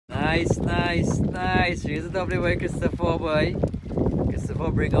Nice, nice, nice. Raise it up there by Christopher, boy.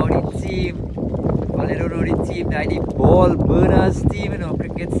 Christopher bring out the team. Well, they don't know the team, that the ball burners team, you know,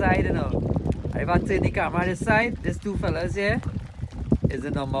 cricket side, you know. If I turn the camera this side, these two fellas here is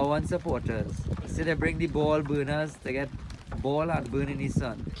the #1 supporters. See, they bring the ball burners to get ball and burn in the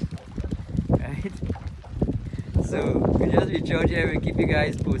sun. Right? So, we just reach out here, we'll keep you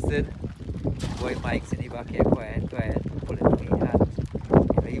guys posted. Boy, Mike's in the back here, quiet, pulling on the hat.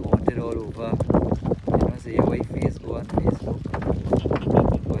 You know, he want it all over. You know, so your wife face go on Facebook.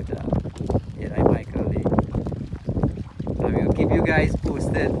 But, yeah, I'm Michael Lee. And we'll keep you guys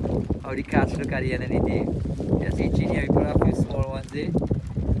posted how the catch look at the end of the day. Just each in here, we put a few small ones there.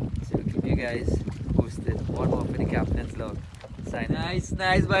 So we'll keep you guys posted. One more for the captain's log. Nice,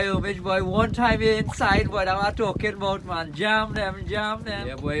 nice by Umesh, boy. One time you're inside, boy. That's what I'm talking about, man. Jam them, jam them.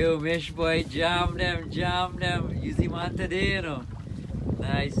 Yeah, boy, Umesh, boy. Jam them, jam them. Easy man today, you know.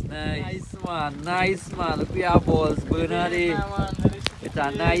 Nice, nice. Nice, man. Nice, man. Look at our balls, Bernardi. It's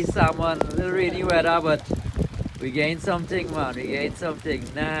a nice salmon. A little rainy weather, but we gained something, man. We gained something.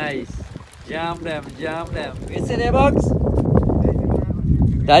 Nice. Jam them, jam them. You see there, Bugs?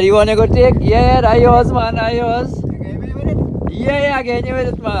 Daddy, you want to go take? Yeah, that's yours, man. That's yours. Yeah, again you with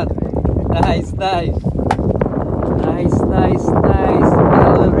it, man. Nice, nice. Nice, nice, nice. A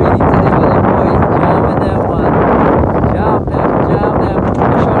little rainy today, but the boys jamming them, man. Jam them, jam them.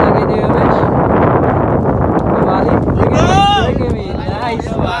 You sure I get there, Mish? Come on, bring him in. Nice,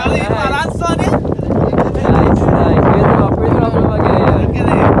 man. Nice, nice. Raise him up again.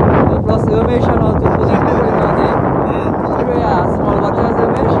 Plus, Umesh and all to put him on there. Yeah, small waters,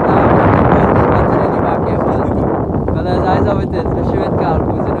 Umesh. With it, especially with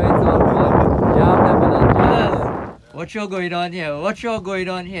Kalpoo, you know, it's all fun. Jam them, fellas. What you going on here? What you going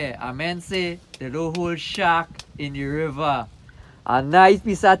on here? A man say the low hole shark in the river. A nice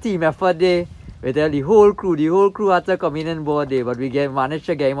piece of team effort there. We tell the whole crew had to come in and board there, but we managed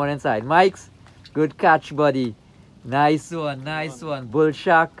to get him on inside. Mike's, good catch, buddy. Nice one, nice one. Bull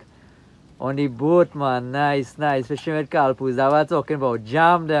shark on the boat, man. Nice, nice. Fishing with Kalpoo. That's what I'm talking about.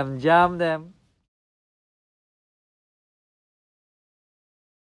 Jam them, jam them.